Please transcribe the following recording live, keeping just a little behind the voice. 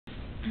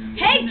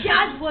Hey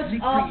Chad, what's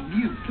up?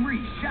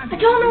 I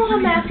don't know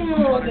how I'm acting a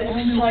little bit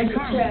excited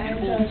today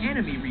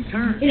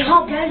because you know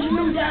how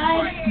Benjamin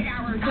died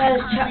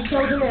because Chuck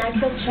killed him and I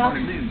killed Chuck.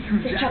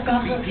 Because Chuck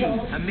also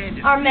killed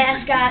our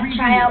mascot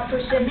tryout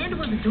person.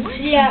 So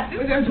yeah,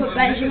 we're going to put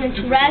Benjamin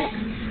to rest.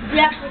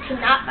 We actually could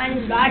not find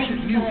his body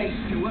because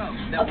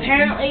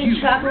apparently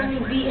Chuck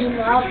only beat him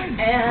up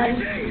and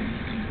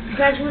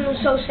Benjamin was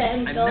so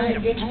sad he fell in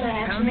the ditch by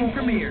accident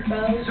and he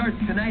froze.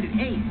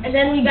 And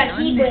then we got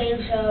heat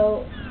wave,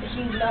 so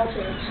he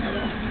melted. So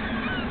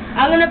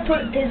I'm gonna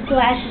put his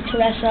glasses to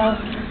rest, so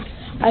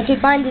I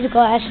can find his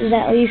glasses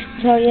at least.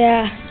 So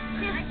yeah,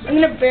 I'm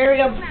gonna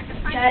bury him.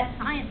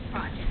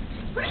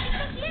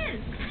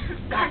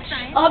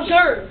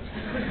 Observe.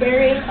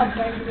 Burying a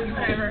Benjamin.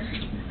 Whatever.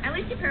 At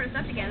least you paired us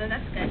up together.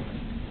 That's good.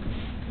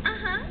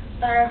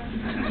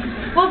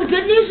 Well, the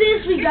good news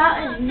is we got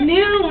a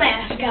new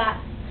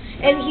mascot.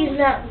 And he's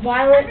not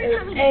violent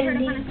or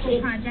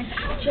anything.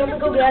 So I'm gonna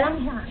go get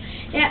him.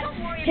 Yeah,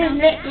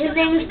 his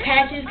name is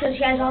Patches because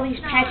he has all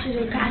these patches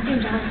and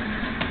costumes on.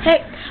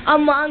 Hey,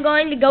 I'm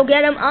going to go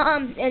get him.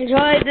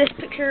 Enjoy this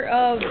picture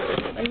of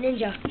a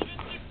ninja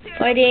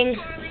fighting.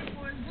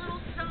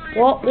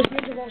 Well, this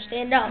ninja won't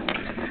stand up.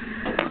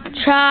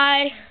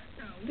 Try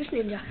this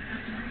ninja.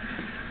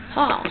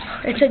 Oh,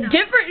 it's a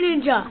different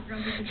ninja.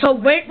 So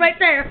wait right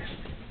there.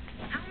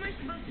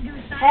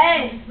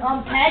 Hey,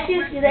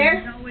 Patches, you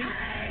there?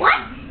 What?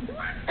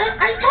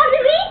 Are you talking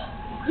to me?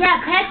 Yeah,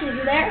 Patches,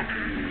 you there?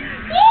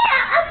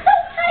 Yeah, I'm so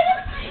excited.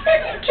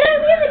 Can I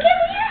be in the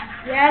camera here?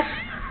 Yes.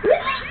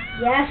 Really?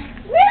 Yes.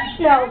 Really?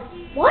 No.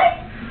 What?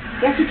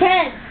 Yes, you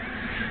can.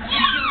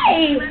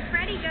 Yay!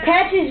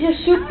 Patches, you're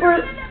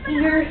super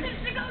eager,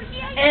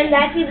 and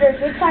that's either a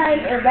good sign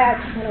or a bad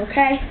sign,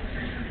 okay?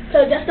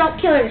 So just don't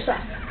kill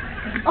yourself.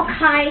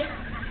 Okay.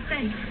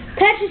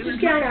 Patches, just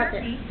get on out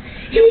there.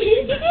 Hey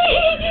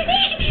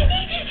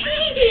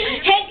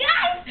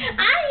guys,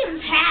 I am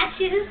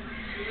Patches.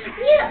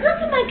 Yeah,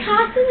 look at my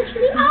costume, it's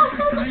really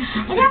awesome.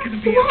 I got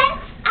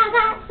sweats, I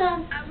got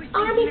some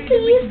army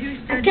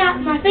sleeves, I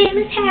got my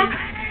famous hat,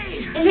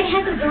 and it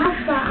has a brown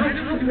spot on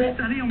top of it.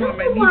 Don't know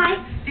why.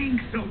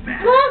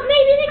 Well,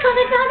 maybe because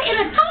I found it in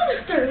a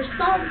toaster or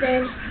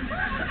something.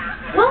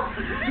 Well,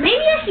 maybe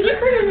I should get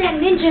rid of that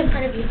ninja in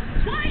front of you.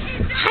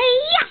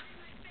 Hey-ya!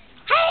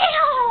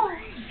 Hey-ho!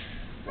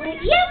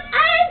 Yep,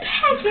 I'm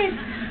Patches.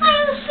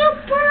 I'm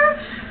super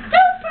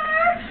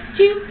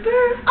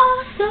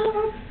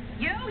awesome.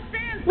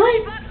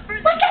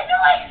 What's that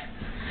noise?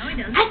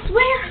 I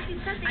swear,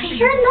 I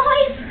hear a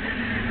noise.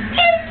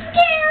 It's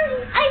scary.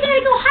 I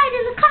gotta go hide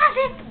in the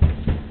closet.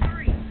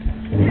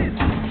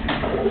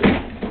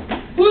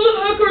 Who the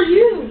heck are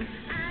you?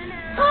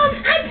 I'm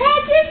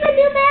Patches, the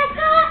new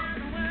mascot.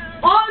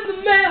 I'm the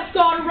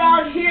mascot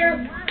around here.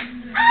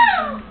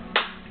 Ow!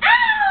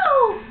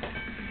 Ow!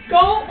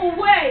 Go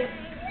away!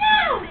 No!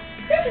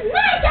 This is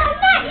my job,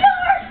 not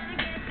yours!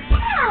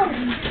 No!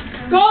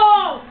 Go!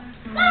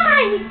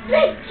 Bye,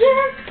 big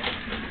jerk!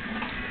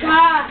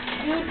 God,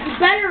 you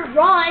better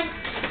run.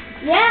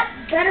 Yeah,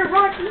 better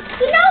run.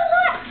 You know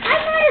what? I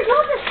might as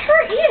well just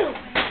hurt you.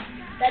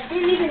 That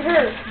didn't even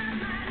hurt.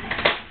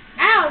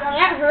 Ow, no,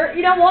 that hurt.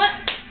 You know what?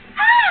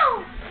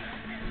 Ow!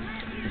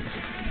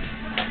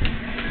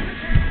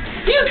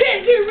 You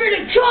can't get rid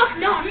of Chuck,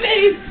 not me!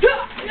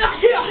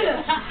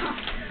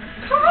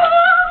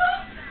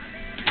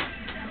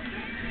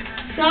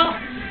 So,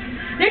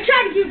 they're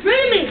trying to get rid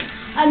of me.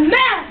 I'm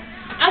mad.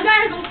 I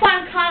gotta go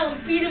find Kyle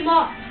and beat him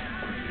up.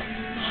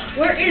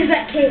 Where is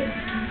that kid?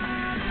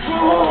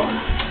 Oh,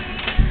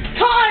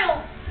 Kyle!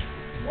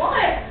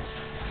 What?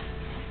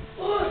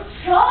 Oh,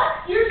 Chuck?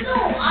 You're still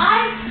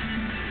alive?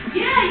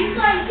 Yeah, you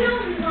tried to kill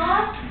me,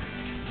 huh?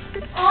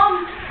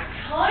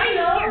 Kind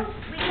of.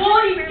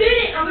 Well, you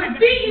didn't. I'm gonna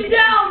beat you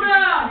down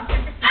now.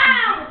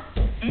 Ow!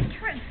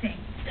 Interesting.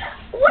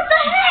 What the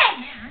heck?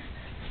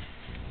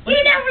 You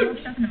never.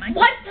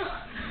 What the?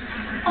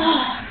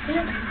 Oh.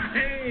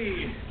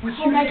 Hey.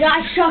 Oh my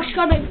gosh, Chuck's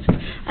coming.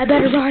 I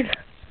better run.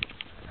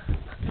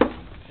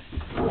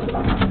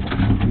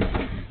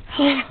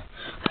 Oh,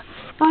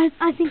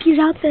 I think he's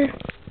out there.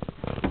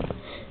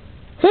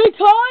 Hey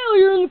Kyle,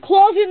 you're in the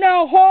closet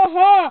now. Ha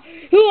ha.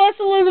 Who wants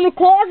to live in the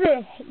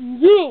closet?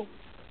 You.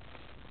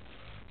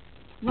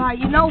 Right,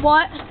 you know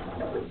what?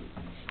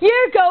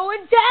 You're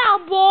going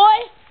down,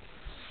 boy!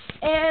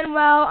 And,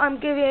 well, I'm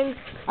giving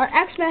our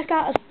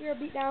ex-mascot a severe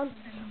beatdown.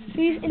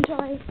 Please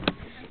enjoy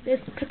this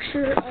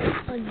picture of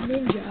a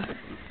ninja.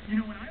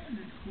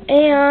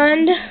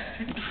 And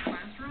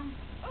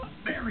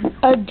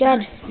a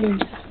dead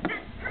ninja.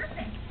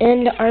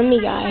 And the army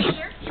guy.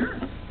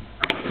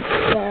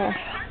 Yeah.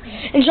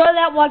 Enjoy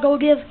that while I go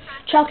give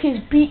Chuck his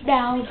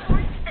beatdown.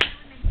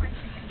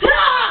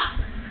 Ah!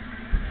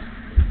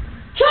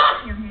 Chuck!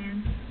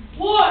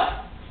 What?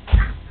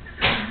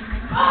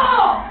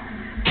 Oh!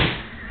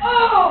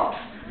 Oh!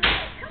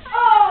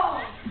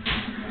 Oh!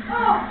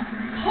 Oh!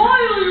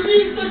 Kyle, you're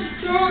being such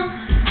a jerk!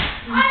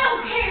 I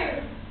don't care!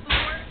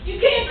 You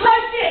can't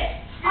touch it!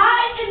 I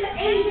am the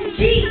Asian G!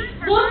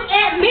 Look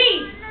at me!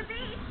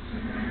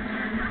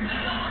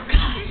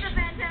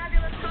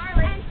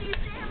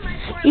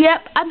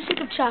 Yep, I'm sick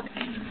of Chuck.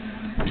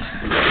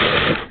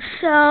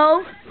 So,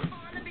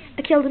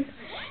 I killed him.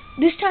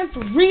 This time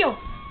for real.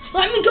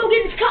 Let me go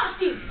get his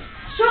costume.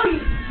 Show you.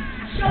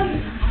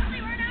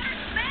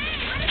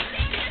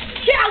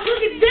 Yeah,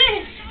 look at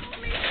this.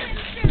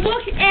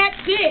 Look at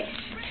this.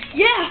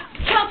 Yeah,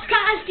 Chuck's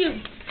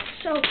costume.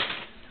 So,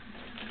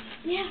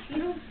 yeah, you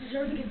don't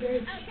deserve to get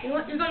buried. You know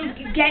what? You're going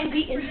to get gang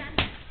beaten.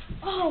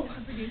 Oh,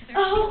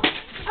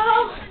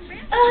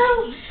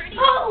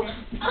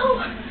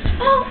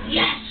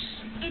 yes.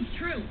 It's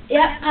true.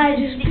 Yep, I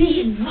just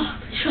beat him.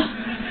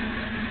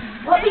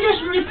 Let me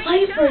just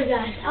replay it for you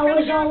guys. I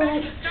was all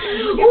like,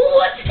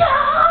 let's go!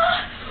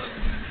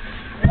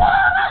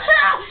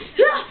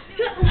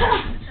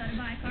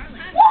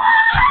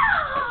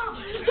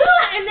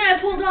 And then I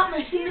pulled out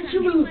my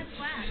signature move.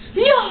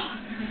 Yeah,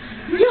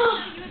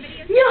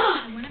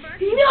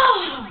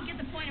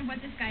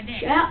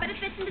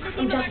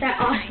 I'm just that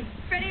awesome.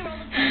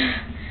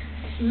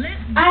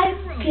 I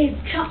gave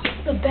Chuck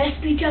the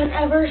best beatdown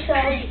ever, so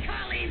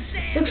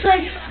looks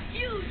like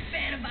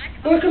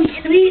we're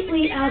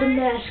completely out of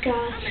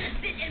mascots.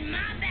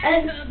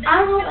 And I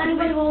don't know if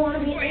anybody will want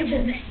to be an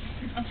agent.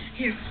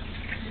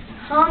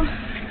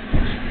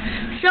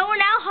 So we're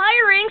now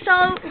hiring,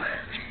 so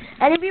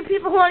any of you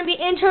people who want to be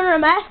an intern or a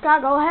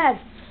mascot, go ahead.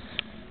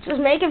 Just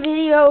make a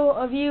video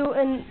of you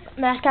in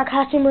mascot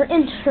costume or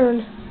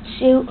intern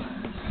suit.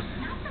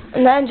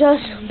 And then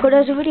just put it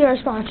as a video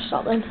response or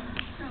something.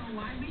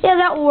 Yeah,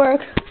 that will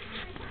work.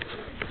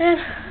 And,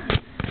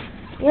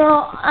 you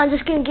know, I'm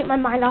just going to get my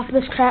mind off of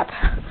this crap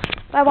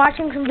by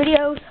watching some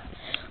videos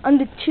on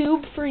the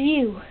tube for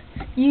you.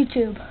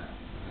 YouTube.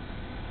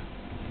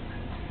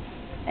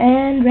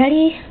 And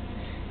ready?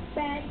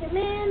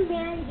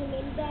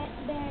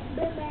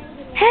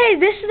 Hey,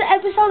 this is the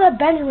episode that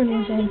Benjamin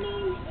was in.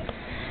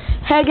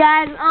 Hey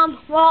guys,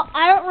 well,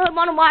 I don't really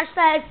want to watch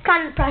that. It's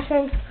kind of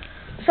depressing.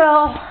 So,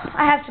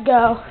 I have to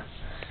go.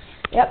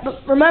 Yep,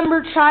 but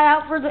remember, try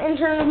out for the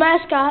intern and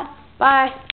mascot. Bye.